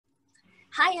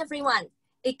Hi everyone.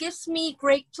 It gives me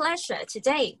great pleasure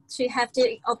today to have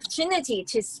the opportunity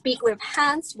to speak with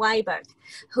Hans Wiberg,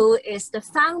 who is the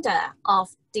founder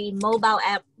of the mobile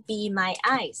app Be My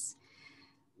Eyes,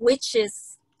 which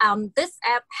is this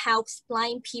app helps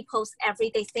blind people's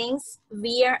everyday things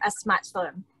via a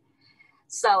smartphone.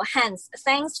 So Hans,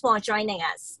 thanks for joining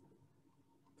us.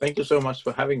 Thank you so much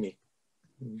for having me.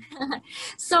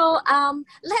 So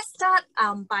let's start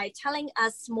by telling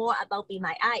us more about Be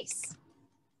My Eyes.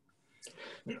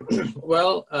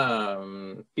 Well,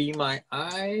 Be My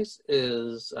Eyes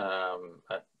is,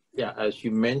 as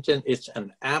you mentioned, it's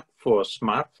an app for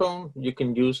smartphone. You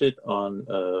can use it on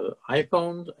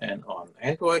iPhones and on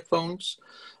Android phones,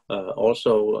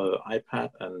 also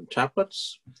iPad and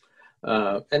tablets.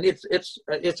 And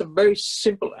it's a very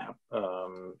simple app.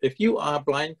 If you are a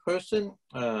blind person,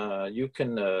 you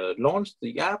can launch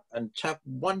the app and tap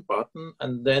one button,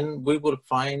 and then we will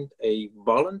find a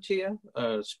volunteer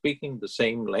speaking the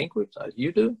same language as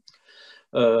you do.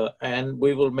 And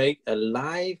we will make a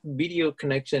live video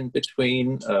connection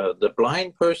between the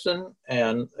blind person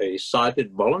and a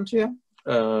sighted volunteer.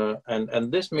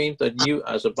 And this means that you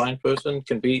as a blind person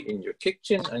can be in your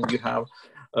kitchen and you have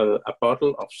a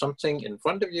bottle of something in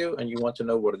front of you and you want to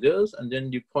know what it is, and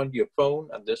then you point your phone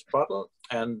at this bottle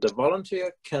and the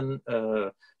volunteer can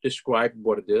describe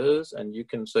what it is, and you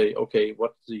can say, okay,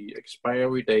 what's the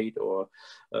expiry date, or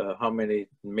how many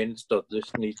minutes does this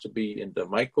need to be in the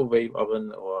microwave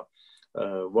oven, or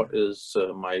what is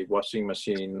my washing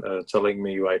machine telling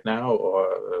me right now, or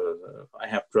I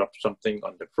have dropped something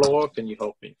on the floor, can you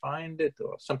help me find it,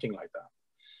 or something like that.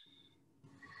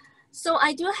 So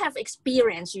I do have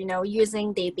experience,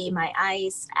 using the Be My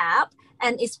Eyes app,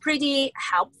 and it's pretty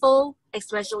helpful,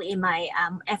 especially in my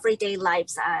everyday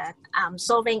lives,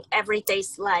 solving everyday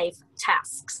life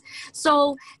tasks.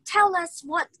 So tell us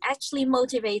what actually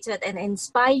motivated and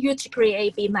inspired you to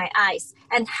create Be My Eyes,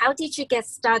 and how did you get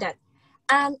started?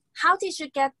 And how did you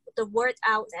get the word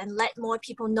out and let more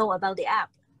people know about the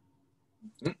app?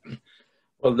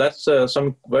 Well, that's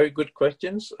some very good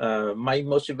questions. My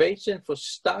motivation for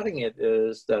starting it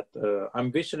is that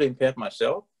I'm visually impaired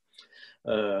myself.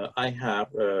 I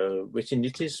have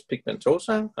retinitis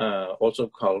pigmentosa, also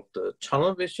called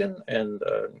tunnel vision, and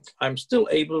I'm still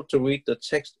able to read the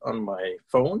text on my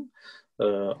phone.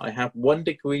 I have 1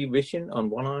 degree vision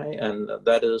on one eye, and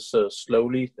that is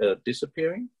slowly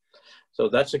disappearing. So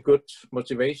that's a good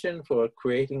motivation for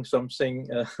creating something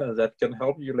that can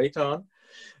help you later on.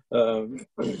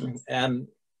 And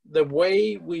the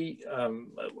way we,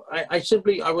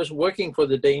 I was working for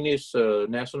the Danish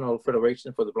National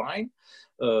Federation for the Blind,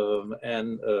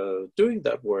 and doing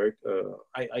that work,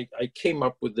 I came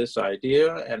up with this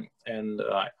idea, and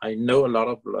I know a lot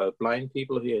of blind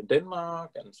people here in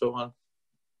Denmark and so on.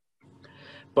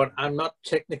 But I'm not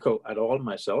technical at all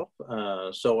myself,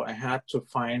 so I had to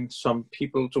find some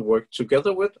people to work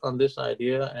together with on this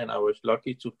idea, and I was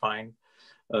lucky to find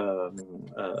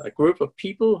a group of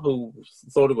people who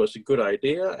thought it was a good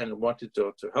idea and wanted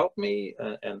to help me,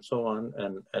 and so on.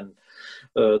 And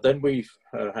then we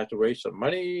had to raise some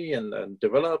money and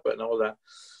develop and all that.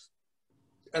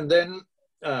 And then,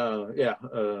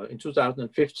 in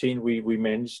 2015, we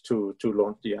managed to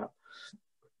launch the app.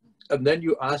 And then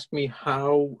you asked me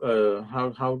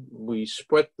how we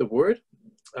spread the word.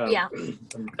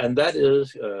 And that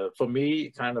is, for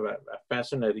me, kind of a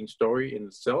fascinating story in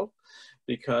itself,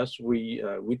 because we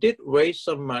did raise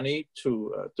some money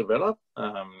to develop,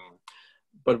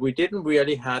 but we didn't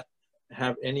really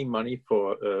have any money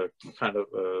for kind of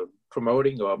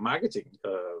promoting or marketing.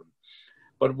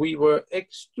 But we were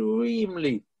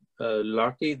extremely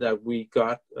lucky that we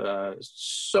got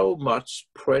so much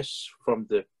press from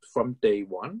day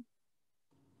one.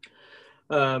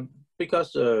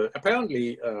 Because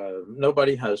apparently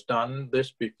nobody has done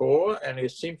this before, and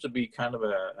it seems to be kind of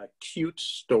a cute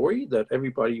story that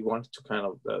everybody wants to kind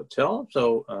of tell.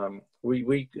 So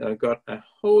we got a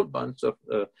whole bunch of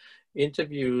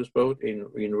interviews, both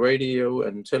in radio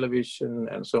and television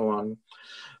and so on.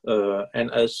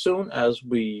 And as soon as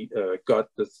we got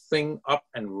the thing up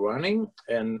and running,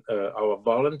 and our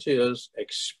volunteers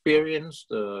experienced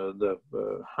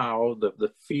how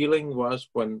the feeling was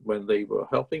when they were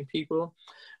helping people,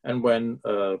 and when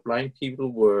blind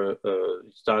people were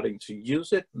starting to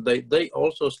use it, they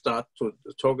also start to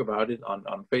talk about it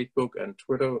on Facebook and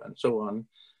Twitter and so on.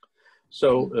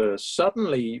 So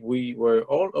suddenly we were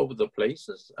all over the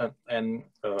places, and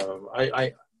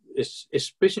I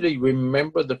especially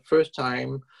remember the first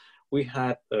time we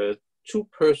had 2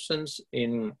 persons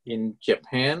in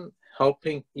Japan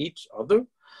helping each other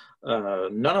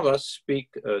None of us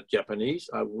speak Japanese.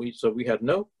 So we had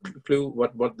no clue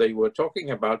what they were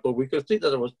talking about, but we could see that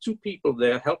there was two people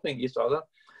there helping each other.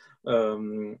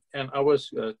 And I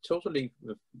was totally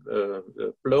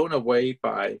blown away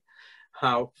by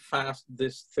how fast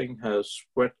this thing has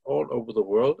spread all over the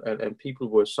world, and people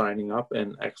were signing up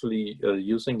and actually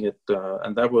using it.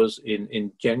 And that was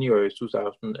in January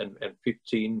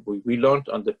 2015. We launched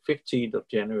on the 15th of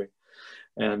January.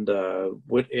 And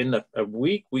within a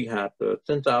week, we had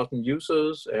 10,000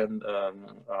 users and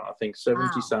I think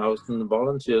 70,000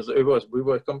 volunteers. We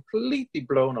were completely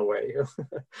blown away.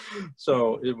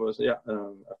 So it was, yeah,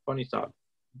 a funny start.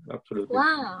 Absolutely.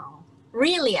 Wow,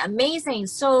 really amazing.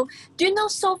 So do you know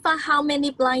so far how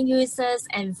many blind users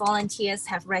and volunteers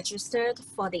have registered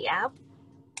for the app?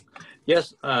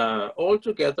 Yes,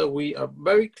 altogether we are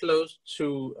very close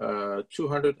to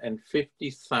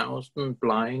 250,000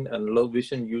 blind and low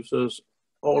vision users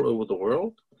all over the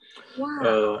world.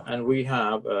 Wow. And we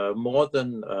have more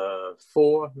than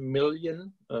 4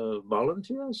 million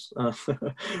volunteers,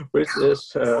 which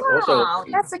is wow,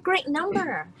 that's a great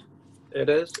number. It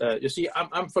is. You see,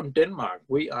 I'm from Denmark.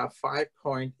 We are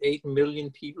 5.8 million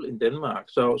people in Denmark.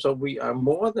 So we are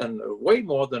way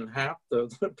more than half the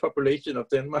population of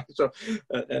Denmark. So,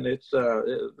 and it's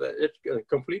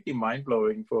completely mind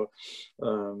blowing for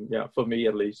me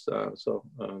at least.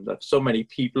 That so many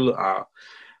people are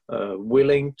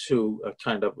willing to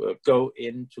kind of go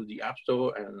into the App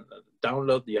Store and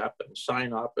download the app and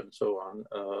sign up and so on.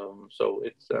 So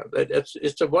it's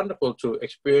a wonderful to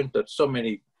experience that so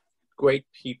many great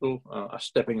people are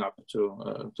stepping up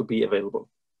to be available.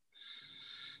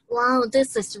 Wow,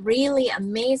 this is really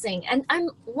amazing. And I'm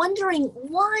wondering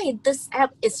why this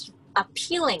app is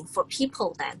appealing for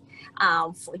people then,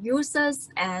 for users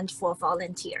and for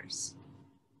volunteers.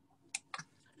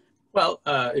 Well,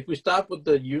 if we start with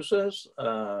the users,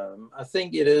 I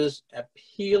think it is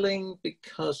appealing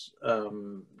because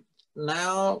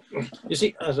now, you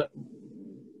see,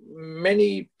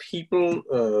 many people,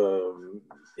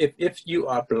 if you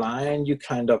are blind, you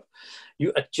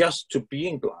adjust to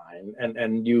being blind,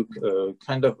 and you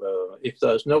kind of, if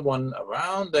there's no one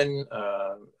around, then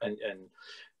and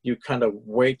you kind of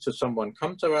wait till someone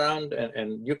comes around,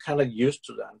 and you're kind of used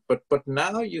to that. But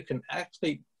now you can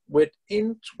actually,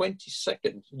 within 20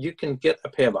 seconds, you can get a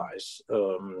pair of eyes.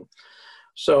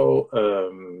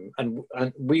 And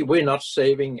we're not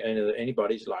saving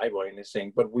anybody's life or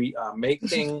anything, but we are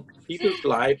making people's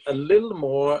life a little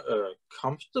more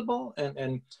comfortable,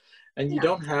 and you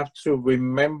don't have to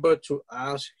remember to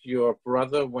ask your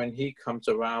brother when he comes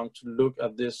around to look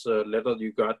at this letter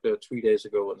you got 3 days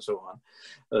ago and so on.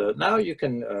 Now you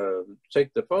can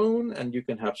take the phone and you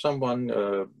can have someone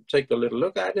take a little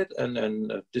look at it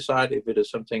and decide if it is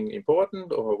something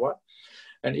important or what.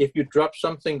 And if you drop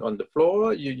something on the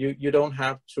floor, you don't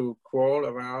have to crawl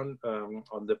around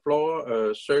on the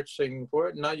floor searching for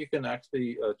it. Now you can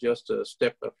actually just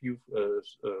step a few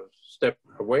steps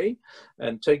away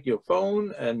and take your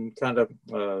phone and kind of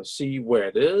see where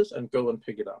it is and go and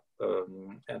pick it up.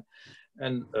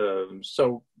 And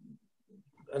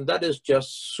that is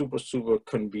just super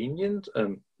convenient.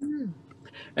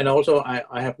 And also,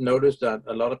 I have noticed that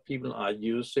a lot of people are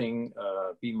using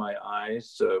Be My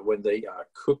Eyes when they are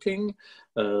cooking,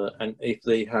 and if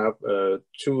they have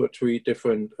 2 or 3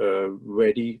 different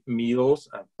ready meals.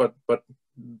 But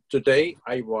today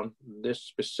I want this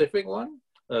specific one,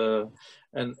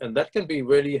 and that can be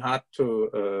really hard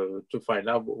to find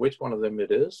out which one of them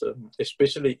it is,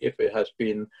 especially if it has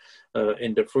been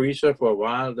in the freezer for a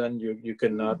while. Then you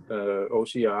cannot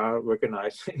OCR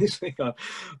recognize anything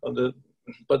on the.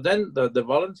 But then the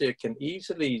volunteer can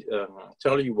easily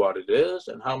tell you what it is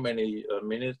and how many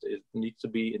minutes it needs to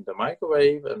be in the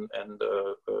microwave, and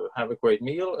have a great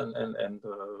meal, and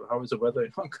how is the weather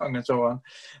in Hong Kong and so on.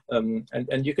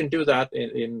 And you can do that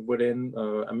within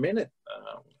a minute,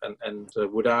 and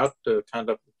without kind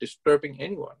of disturbing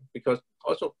anyone, because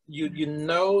also you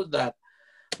know that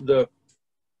the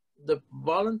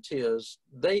volunteers,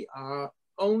 they are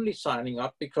only signing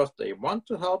up because they want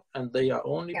to help, and they are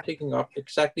only picking up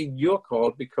exactly your call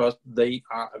because they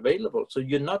are available. So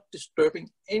you're not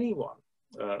disturbing anyone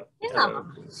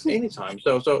anytime.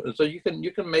 So you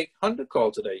can make 100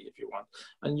 calls a day if you want,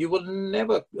 and you will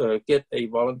never get a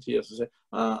volunteer to say,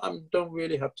 I don't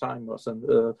really have time or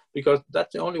something, because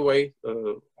that's the only way.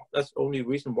 That's the only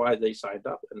reason why they signed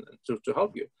up, and to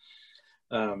help you.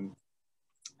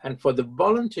 And for the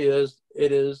volunteers,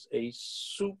 it is a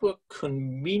super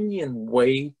convenient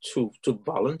way to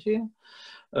volunteer.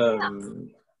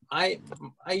 I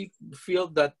feel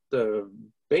that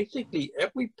basically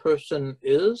every person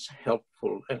is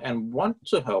helpful and want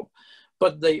to help,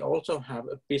 but they also have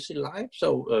a busy life. So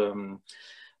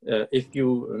if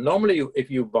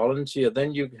you volunteer,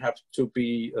 then you have to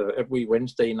be every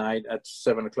Wednesday night at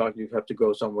 7 o'clock. You have to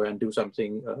go somewhere and do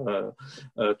something,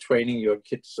 training your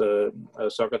kids'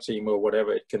 soccer team or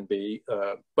whatever it can be.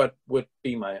 But with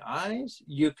Be My Eyes,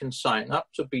 you can sign up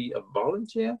to be a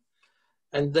volunteer.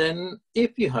 And then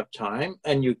if you have time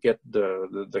and you get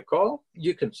the call,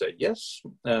 you can say yes.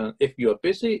 If you are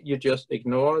busy, you just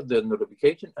ignore the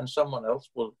notification and someone else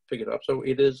will pick it up. So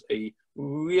it is a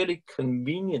really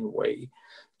convenient way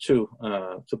to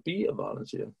be a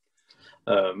volunteer.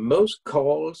 Most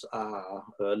calls are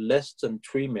less than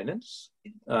 3 minutes.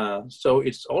 So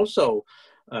it's also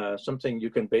something you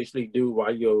can basically do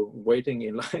while you're waiting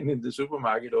in line in the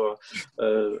supermarket, or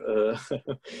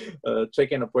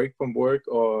taking a break from work,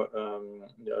 or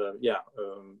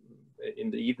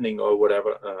in the evening or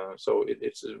whatever. So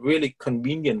it's a really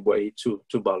convenient way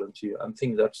to volunteer. I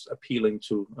think that's appealing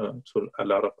to a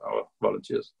lot of our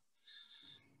volunteers.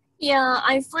 Yeah,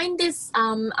 I find this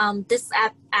this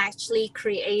app actually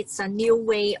creates a new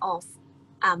way of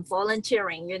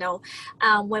volunteering. You know,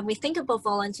 when we think about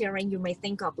volunteering, you may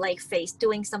think of like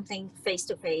doing something face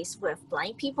to face with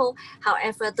blind people.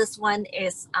 However, this one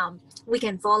is we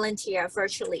can volunteer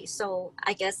virtually. So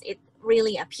I guess it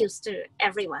really appeals to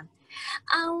everyone.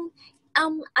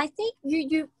 I think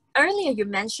you earlier you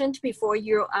mentioned before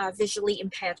you are a visually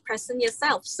impaired person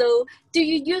yourself. So do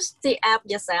you use the app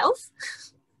yourself?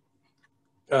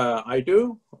 I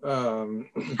do.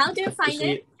 How do you find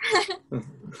it?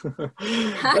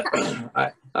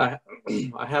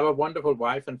 I have a wonderful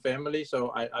wife and family,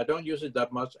 so I don't use it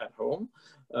that much at home.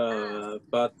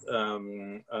 But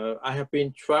I have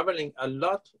been traveling a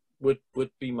lot with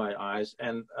Be My Eyes,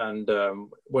 and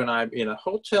when I'm in a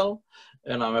hotel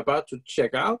and I'm about to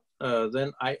check out,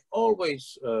 then I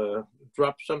always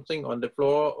drop something on the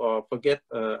floor or forget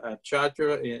a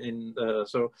charger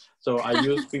so I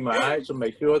use Be My Eyes to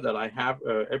make sure that I have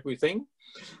everything.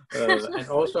 And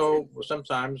also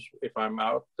sometimes if I'm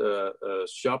out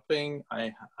shopping,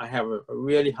 I have a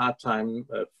really hard time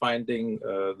finding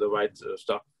the right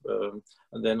stuff,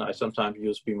 and then I sometimes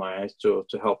use Be My Eyes to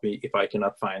help me if I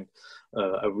cannot find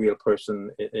a real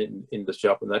person in the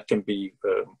shop, and that can be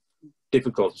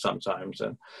difficult sometimes,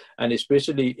 and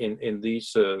especially in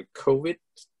these COVID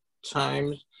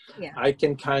times. Yeah. I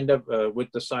can kind of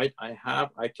with the site I have,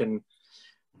 I can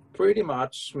pretty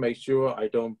much make sure I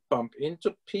don't bump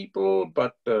into people,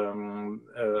 but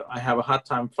I have a hard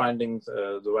time finding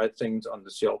the right things on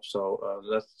the shelf. So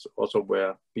that's also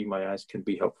where Be My Eyes can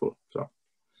be helpful. So.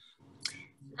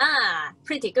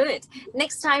 Pretty good.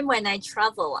 Next time when I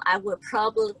travel, I will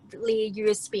probably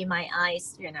use Be My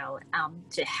Eyes, you know,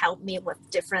 to help me with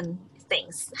different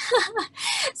things.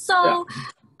 So yeah.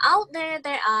 Out there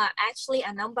are actually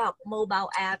a number of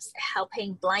mobile apps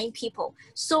helping blind people.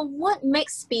 So what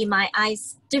makes Be My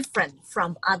Eyes different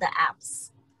from other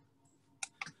apps?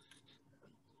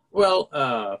 Well,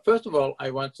 first of all,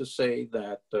 I want to say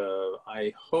that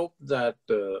I hope that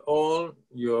all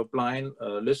your blind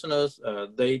listeners,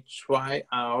 they try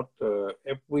out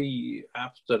every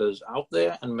app that is out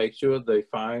there and make sure they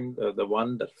find the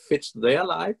one that fits their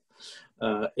life.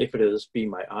 If it is Be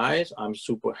My Eyes, I'm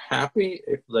super happy.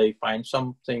 If they find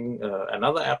something,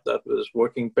 another app that is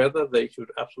working better, they should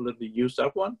absolutely use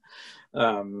that one.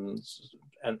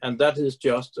 And that is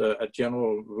just a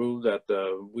general rule that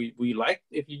we like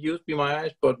if you use Be My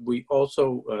Eyes, but we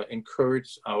also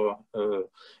encourage our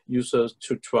users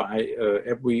to try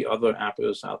every other app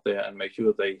is out there and make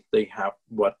sure they have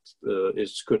what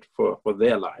is good for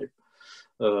their life.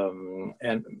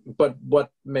 But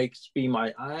what makes Be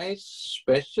My Eyes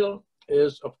special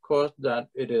is, of course, that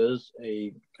it is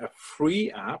a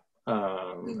free app.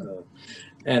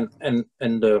 And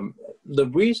the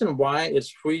reason why it's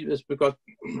free is because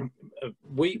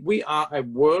we are a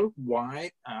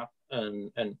worldwide app,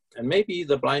 and maybe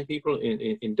the blind people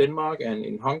in Denmark and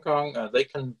in Hong Kong, they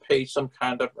can pay some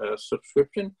kind of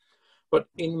subscription, but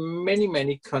in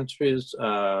many countries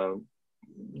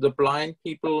the blind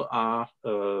people are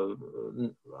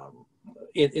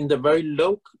in the very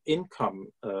low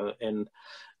income, and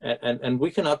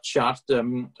we cannot charge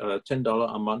them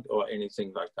 $10 a month or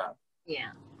anything like that.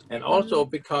 Yeah. And also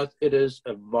because it is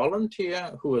a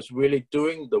volunteer who is really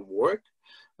doing the work.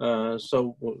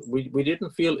 So we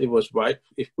didn't feel it was right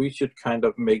if we should kind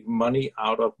of make money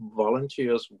out of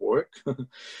volunteers' work.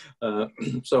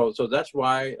 So that's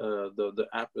why the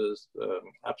app is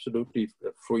absolutely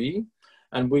free.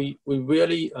 And we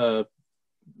really, I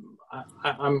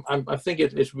think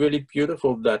it's really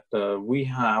beautiful that we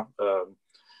have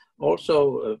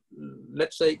Also,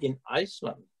 let's say in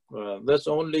Iceland, there's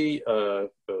only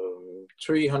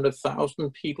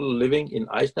 300,000 people living in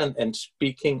Iceland and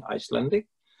speaking Icelandic.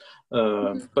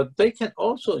 But they can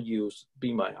also use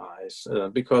Be My Eyes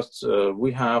because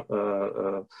we have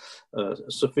a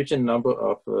sufficient number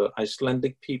of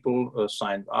Icelandic people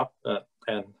signed up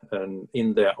and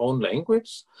in their own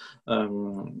language.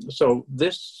 So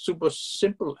this super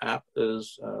simple app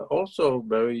is also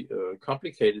very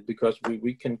complicated because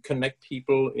we can connect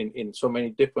people in so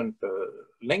many different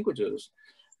languages.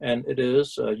 And it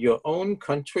is your own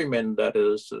countrymen that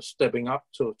is stepping up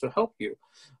to help you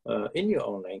in your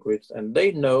own language. And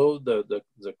they know the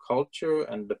culture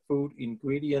and the food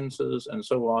ingredients and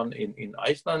so on in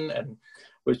Iceland, and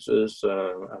which is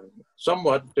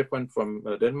somewhat different from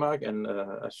Denmark and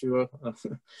sure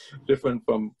different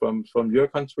from your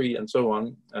country and so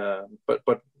on.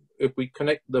 But if we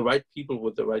connect the right people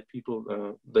with the right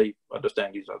people, they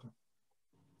understand each other.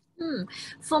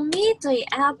 For me, the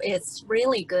app is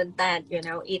really good that, you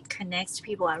know, it connects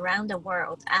people around the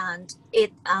world, and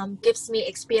it gives me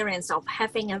experience of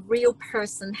having a real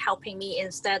person helping me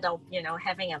instead of, you know,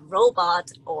 having a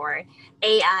robot or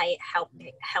AI help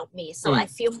me. So I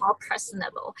feel more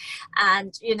personable.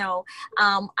 And, you know,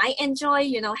 I enjoy,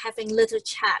 you know, having little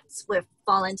chats with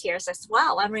volunteers as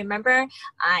well. I remember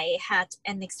I had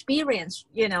an experience,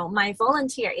 you know, my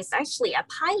volunteer is actually a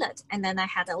pilot, and then I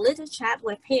had a little chat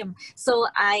with him. So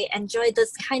I enjoy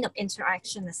this kind of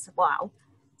interaction as well.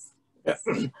 Yeah,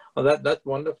 well, that's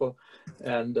wonderful.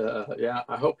 And yeah,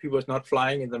 I hope he was not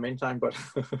flying in the meantime, but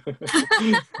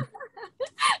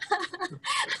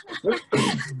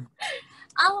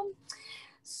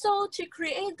so to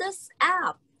create this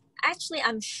app, actually,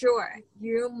 I'm sure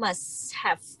you must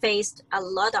have faced a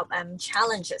lot of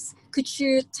challenges. Could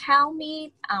you tell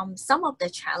me some of the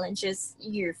challenges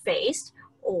you faced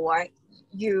or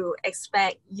you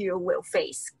expect you will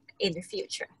face in the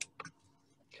future?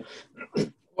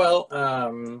 Well,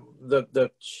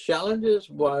 the challenges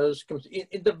was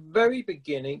in the very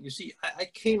beginning. You see, I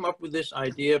came up with this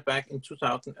idea back in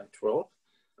 2012.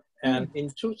 And in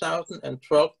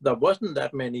 2012, there wasn't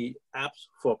that many apps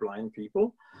for blind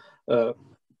people.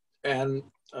 And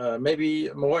maybe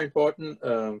more important,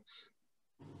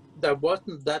 there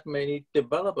wasn't that many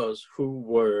developers who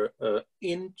were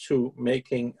into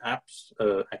making apps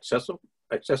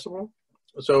accessible.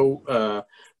 So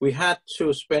we had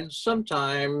to spend some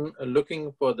time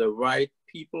looking for the right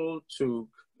people to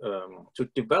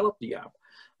develop the app.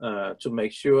 To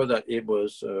make sure that it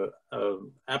was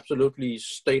absolutely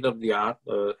state-of-the-art,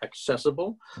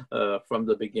 accessible from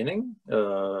the beginning.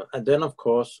 And then, of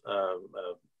course,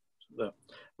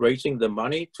 raising the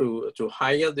money to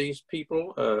hire these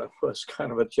people was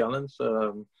kind of a challenge.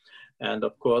 And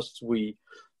of course, we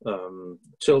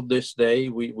till this day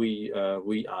we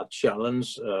are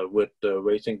challenged with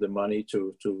raising the money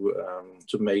to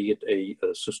make it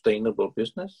a sustainable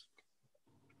business.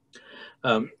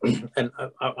 And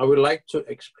I would like to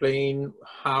explain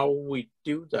how we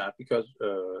do that, because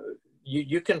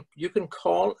you can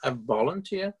call a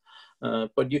volunteer,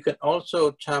 but you can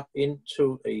also tap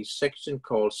into a section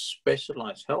called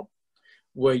specialized help,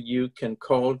 where you can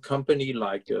call company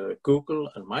like Google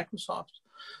and Microsoft,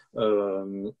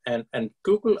 and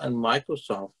Google and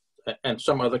Microsoft and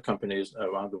some other companies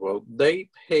around the world, they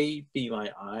pay Be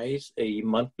My Eyes a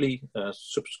monthly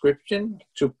subscription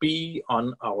to be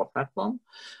on our platform.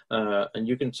 And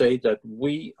you can say that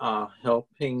we are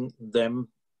helping them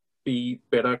be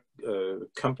better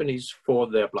companies for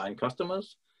their blind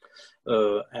customers.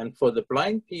 And for the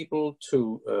blind people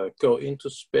to go into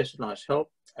specialized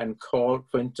help and call,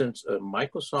 for instance,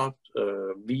 Microsoft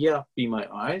via Be My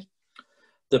Eyes,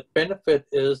 the benefit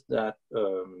is that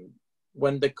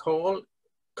when the call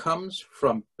comes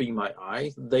from Be My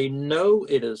Eyes, they know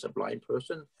it is a blind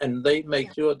person, and they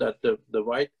make sure that the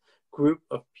right group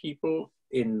of people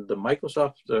in the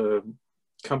Microsoft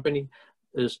company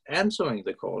is answering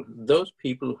the call. Those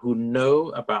people who know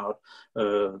about,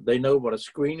 they know what a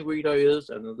screen reader is,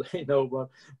 and they know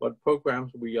what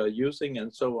programs we are using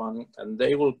and so on, and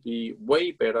they will be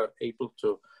way better able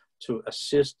to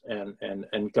assist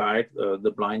and guide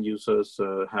the blind users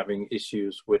having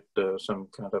issues with some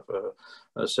kind of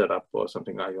a setup or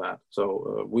something like that.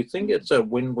 So we think it's a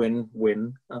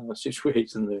win-win-win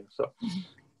situation there. So.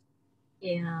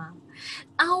 Yeah.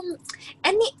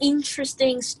 Any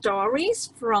interesting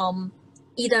stories from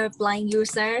either blind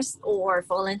users or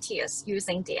volunteers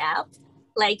using the app?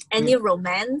 Like any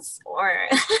romance or?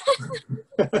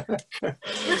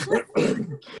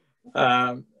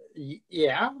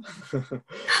 Yeah.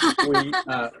 we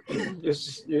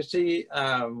you see,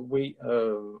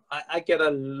 I get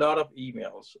a lot of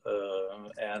emails,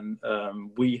 and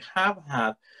we have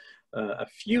had a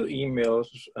few emails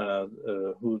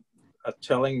who are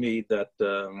telling me that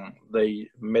they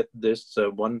met this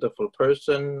wonderful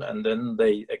person, and then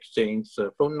they exchanged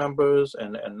phone numbers,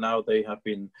 and now they have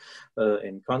been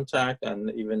in contact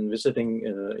and even visiting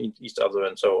each other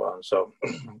and so on. So,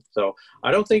 so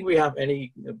I don't think we have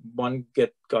anyone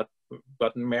gotten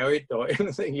married or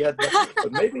anything yet,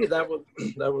 but maybe that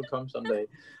will come someday.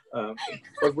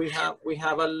 But we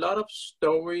have a lot of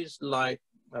stories like.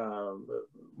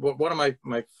 One of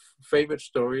my favorite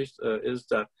stories is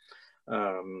that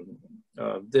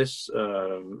this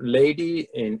lady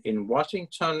in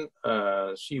Washington,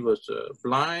 she was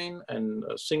blind and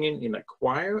singing in a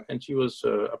choir, and she was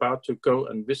about to go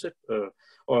and visit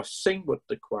or sing with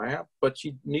the choir, but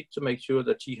she needed to make sure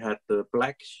that she had the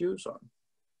black shoes on.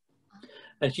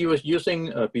 And she was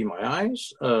using Be My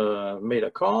Eyes, made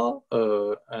a call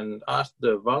and asked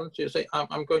the volunteer, say,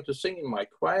 I'm going to sing in my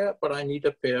choir, but I need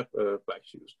a pair of black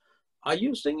shoes. Are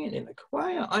you singing in a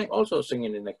choir? I'm also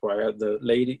singing in a choir, the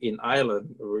lady in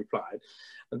Ireland replied.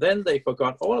 And then they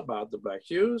forgot all about the black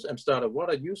shoes and started, what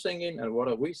are you singing and what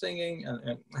are we singing,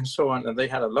 and so on. And they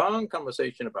had a long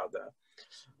conversation about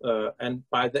that. And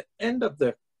by the end of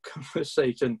the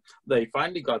conversation, they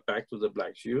finally got back to the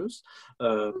black shoes,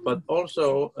 but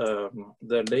also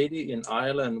the lady in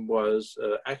Ireland was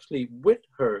actually with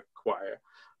her choir.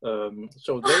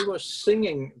 So they were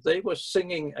singing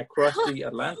across the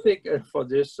Atlantic for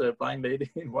this blind lady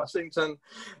in Washington,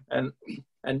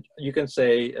 and you can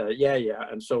say yeah,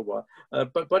 and so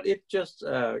on. But it just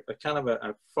kind of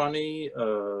a funny,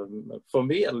 for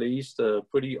me at least,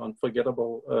 pretty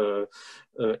unforgettable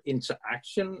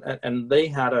interaction, and they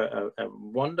had a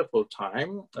wonderful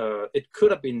time. It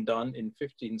could have been done in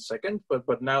 15 seconds,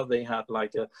 but now they had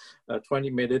like a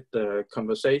 20-minute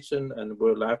conversation, and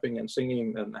we're laughing and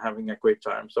singing and having a great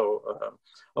time. So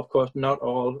of course, not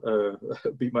all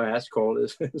Be My Eyes call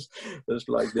is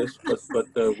like this, but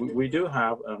we do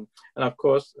have, and of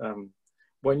course,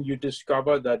 when you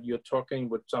discover that you're talking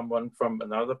with someone from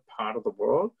another part of the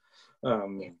world,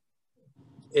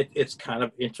 it's kind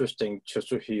of interesting just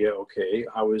to hear, okay,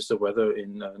 how is the weather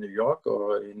in New York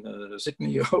or in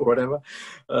Sydney or whatever,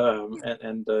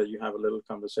 and you have a little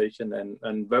conversation,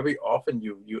 and very often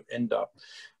you end up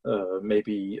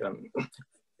maybe.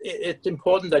 It's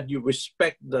important that you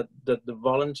respect that the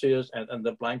volunteers and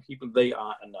the blind people, they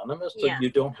are anonymous, so you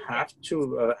don't have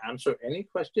to answer any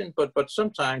question, but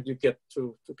sometimes you get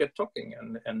to get talking,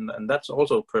 and that's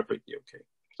also perfectly okay.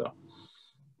 So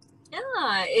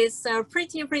yeah, it's a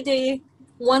pretty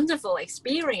wonderful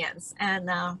experience,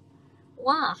 and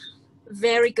wow,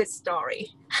 very good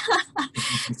story.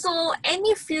 So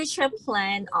any future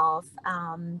plan of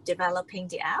developing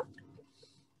the app?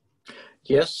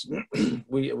 Yes,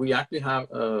 we actually have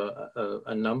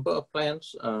a number of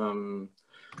plans.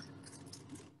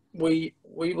 We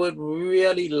would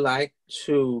really like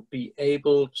to be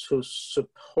able to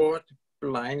support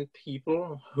blind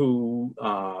people who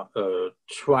are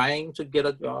trying to get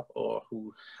a job or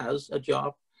who has a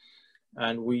job.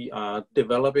 And we are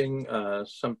developing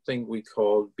something we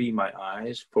call Be My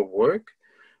Eyes for Work,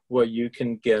 where you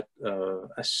can get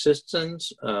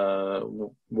assistance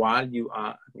while you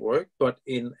are at work, but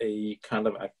in a kind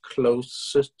of a closed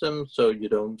system, so you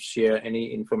don't share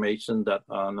any information that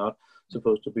are not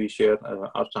supposed to be shared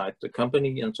outside the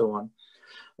company and so on.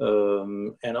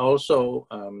 And also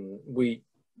we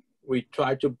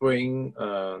try to bring,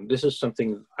 this is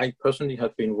something I personally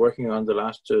have been working on the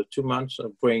last 2 months,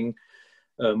 bring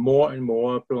more and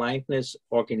more blindness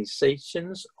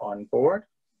organizations on board.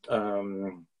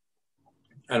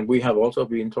 And we have also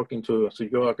been talking to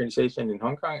your organization in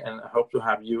Hong Kong, and I hope to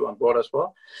have you on board as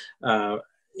well,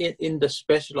 in the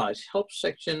specialized help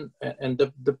section. And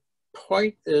the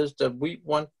point is that we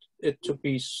want it to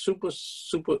be super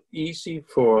easy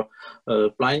for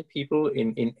blind people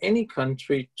in any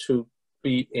country to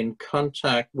be in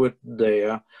contact with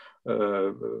their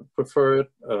preferred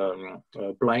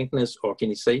blindness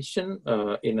organization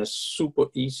in a super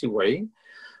easy way.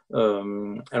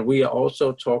 And we are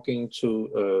also talking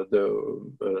to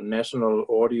the National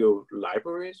Audio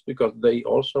Libraries, because they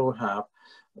also have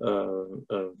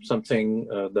something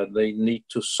that they need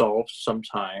to solve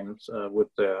sometimes with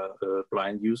their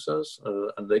blind users,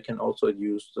 and they can also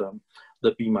use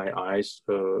the Be My Eyes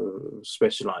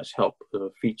specialized help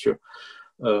feature.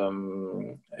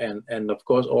 And of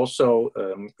course also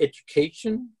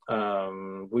education.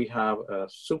 We have a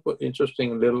super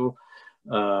interesting little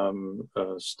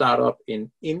startup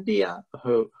in India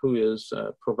who is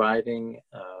providing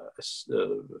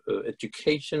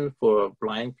education for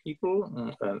blind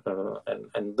people,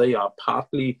 and they are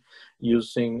partly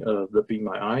using the Be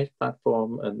My Eyes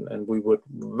platform, and we would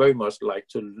very much like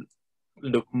to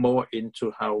look more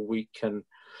into how we can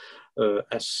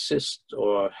assist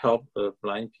or help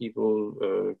blind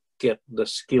people get the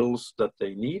skills that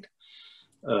they need.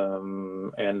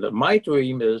 And my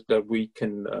dream is that we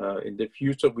can, in the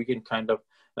future, we can kind of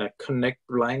connect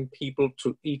blind people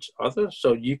to each other.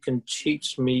 So you can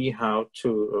teach me how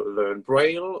to learn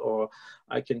Braille, or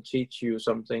I can teach you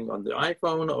something on the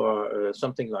iPhone, or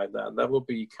something like that. That will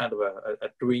be kind of a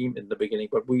dream in the beginning,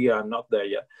 but we are not there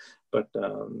yet. But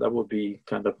that would be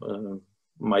kind of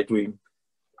my dream.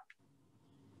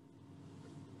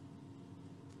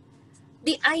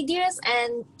 The ideas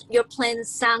and your plan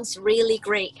sounds really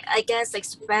great. I guess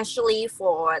especially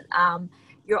for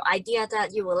your idea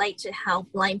that you would like to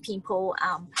help blind people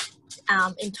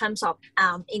in terms of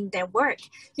in their work.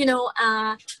 You know,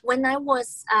 when I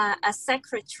was a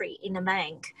secretary in a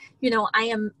bank, you know,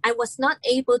 I was not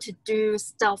able to do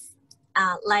stuff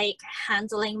like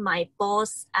handling my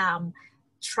boss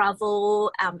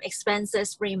travel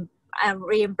expenses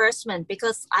reimbursement,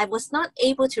 because I was not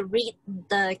able to read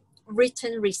the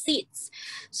written receipts.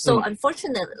 So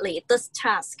unfortunately, this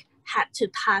task had to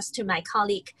pass to my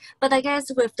colleague. But I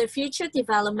guess with the future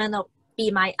development of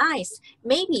Be My Eyes,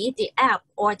 maybe the app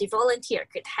or the volunteer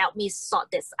could help me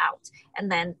sort this out. And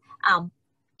then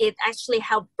it actually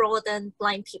helped broaden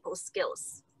blind people's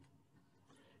skills.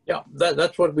 Yeah,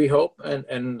 that's what we hope.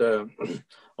 And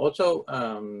also,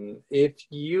 if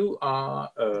you are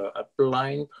a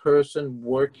blind person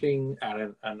working at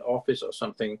an office or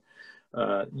something,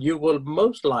 you will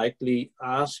most likely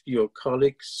ask your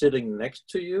colleague sitting next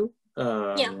to you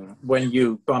when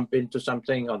you bump into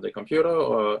something on the computer,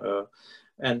 or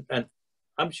and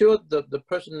I'm sure the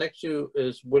person next to you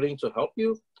is willing to help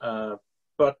you.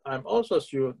 But I'm also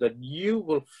sure that you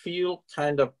will feel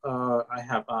kind of, I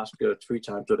have asked 3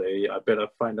 times today, I better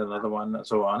find another one, and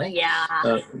so on. Yeah.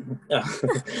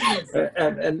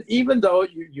 And even though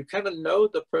you kind of know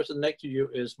the person next to you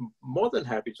is more than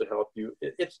happy to help you,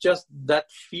 it's just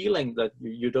that feeling that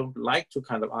you don't like to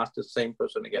kind of ask the same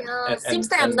person again. Yeah, seems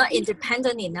that I'm not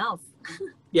independent enough.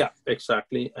 Yeah,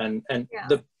 exactly. And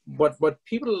what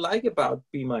people like about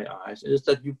Be My Eyes is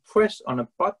that you press on a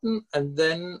button and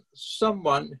then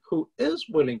someone who is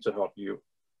willing to help you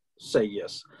say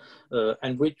yes.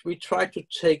 And we try to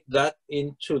take that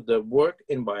into the work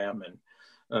environment,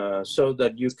 so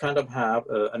that you kind of have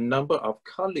a number of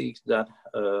colleagues that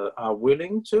are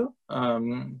willing to,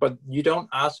 but you don't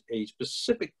ask a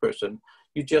specific person.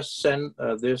 You just send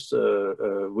this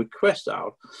request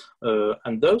out,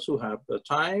 and those who have the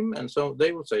time, and so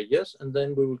they will say yes, and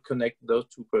then we will connect those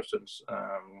 2 persons.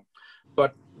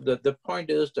 But the point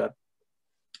is that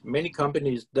many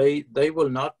companies, they will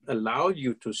not allow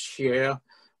you to share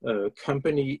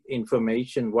company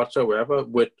information whatsoever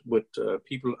with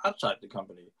people outside the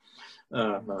company.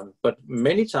 But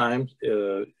many times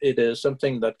it is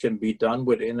something that can be done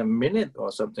within a minute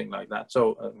or something like that.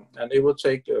 So, and it will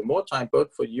take more time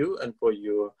both for you and for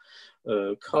your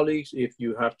colleagues if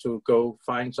you have to go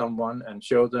find someone and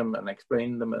show them and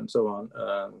explain them and so on.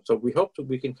 So we hope that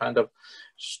we can kind of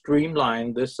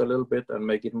streamline this a little bit and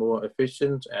make it more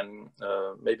efficient and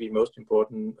maybe most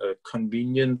important,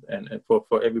 convenient and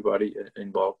for everybody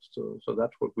involved. So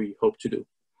that's what we hope to do.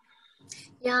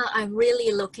 Yeah, I'm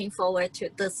really looking forward to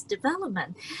this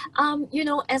development. You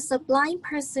know, as a blind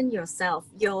person yourself,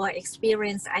 your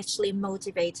experience actually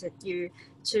motivated you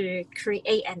to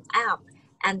create an app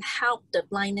and help the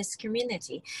blindness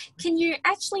community. Can you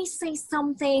actually say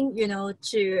something, you know,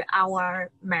 to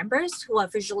our members who are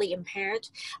visually impaired,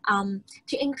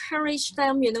 to encourage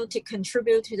them, you know, to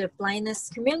contribute to the blindness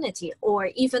community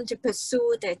or even to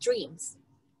pursue their dreams?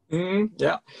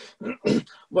 Yeah.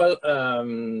 Well,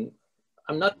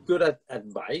 I'm not good at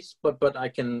advice, but I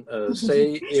can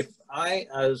say if I,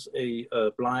 as a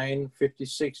blind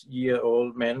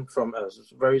 56-year-old man from a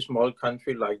very small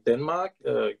country like Denmark,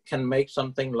 can make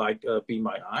something like Be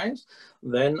My Eyes,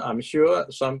 then I'm sure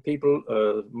some people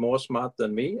more smart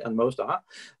than me, and most are,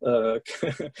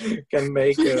 can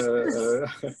make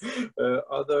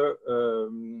other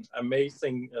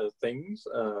amazing things.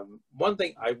 One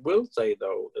thing I will say,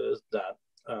 though, is that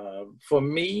for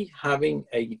me, having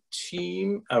a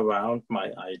team around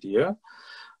my idea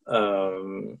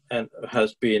and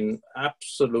has been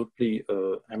absolutely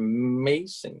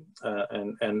amazing.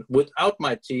 And without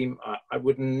my team, I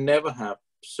would never have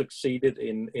succeeded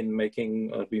in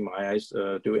making Be My Eyes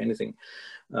do anything.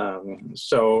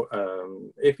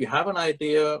 If you have an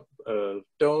idea,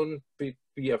 don't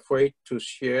be afraid to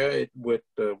share it with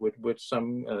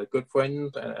some good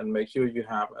friends, and make sure you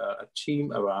have a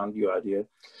team around your idea,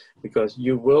 because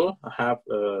you will have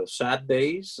sad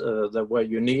days where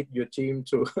you need your team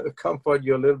to comfort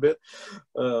you a little bit,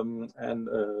 and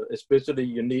especially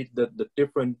you need the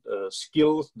different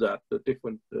skills that the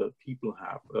different people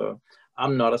have.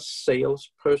 I'm not a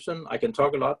salesperson. I can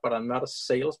talk a lot, but I'm not a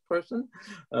salesperson.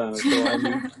 So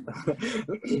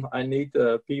I need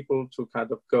people to kind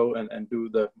of go and do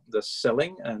the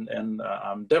selling, and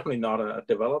I'm definitely not a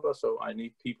developer. So I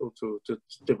need people to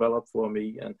develop for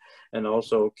me, and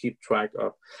also keep track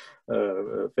of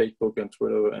Facebook and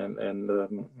Twitter and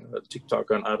TikTok,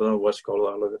 and I don't know what's called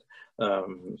all of it.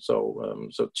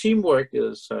 So teamwork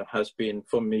has been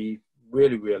for me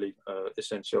really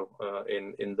essential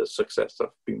in the success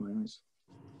of Be My Eyes.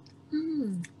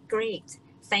 Great,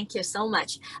 thank you so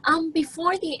much.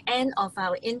 Before the end of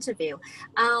our interview,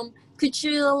 could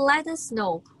you let us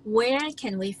know where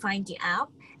can we find the app,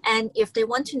 and if they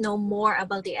want to know more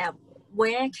about the app,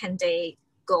 where can they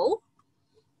go?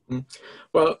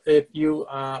 Well, if you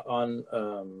are on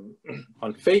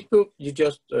Facebook, you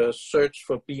just search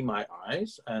for Be My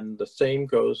Eyes, and the same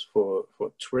goes for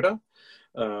Twitter.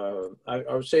 I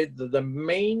would say that the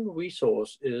main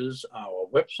resource is our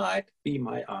website,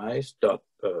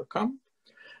 bemyeyes.com,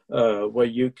 where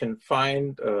you can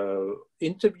find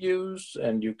interviews,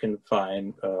 and you can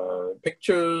find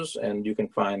pictures, and you can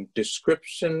find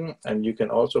description, and you can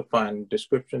also find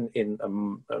description in a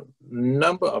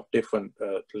number of different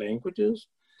languages.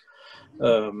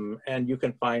 And you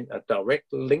can find a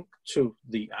direct link to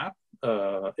the app.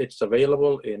 It's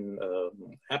available in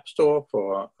App Store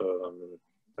for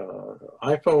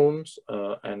iPhones,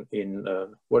 and in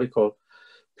what do you call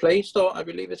Play Store, I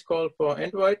believe it's called, for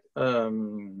Android.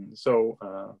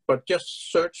 But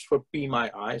just search for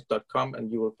bemyeyes.com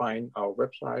and you will find our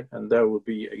website, and there will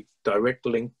be a direct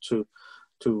link to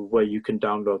where you can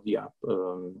download the app.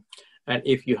 And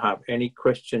if you have any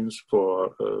questions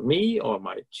for me or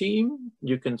my team,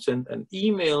 you can send an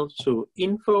email to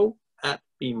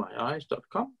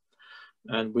info@bemyeyes.com.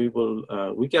 And we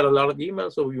get a lot of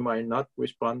emails, so we might not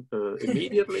respond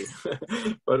immediately,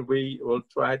 but we will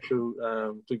try to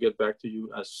get back to you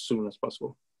as soon as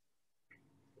possible.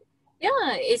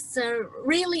 Yeah, it's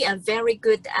really a very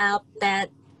good app that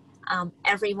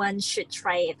everyone should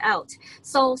try it out.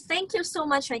 So thank you so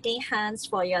much again, Hans,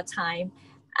 for your time.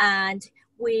 And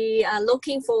we are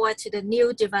looking forward to the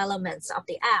new developments of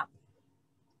the app.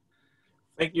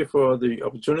 Thank you for the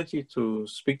opportunity to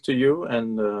speak to you,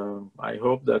 and I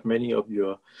hope that many of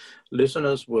your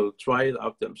listeners will try it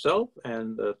out themselves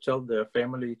and tell their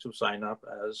family to sign up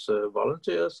as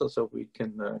volunteers, so we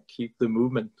can keep the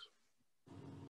movement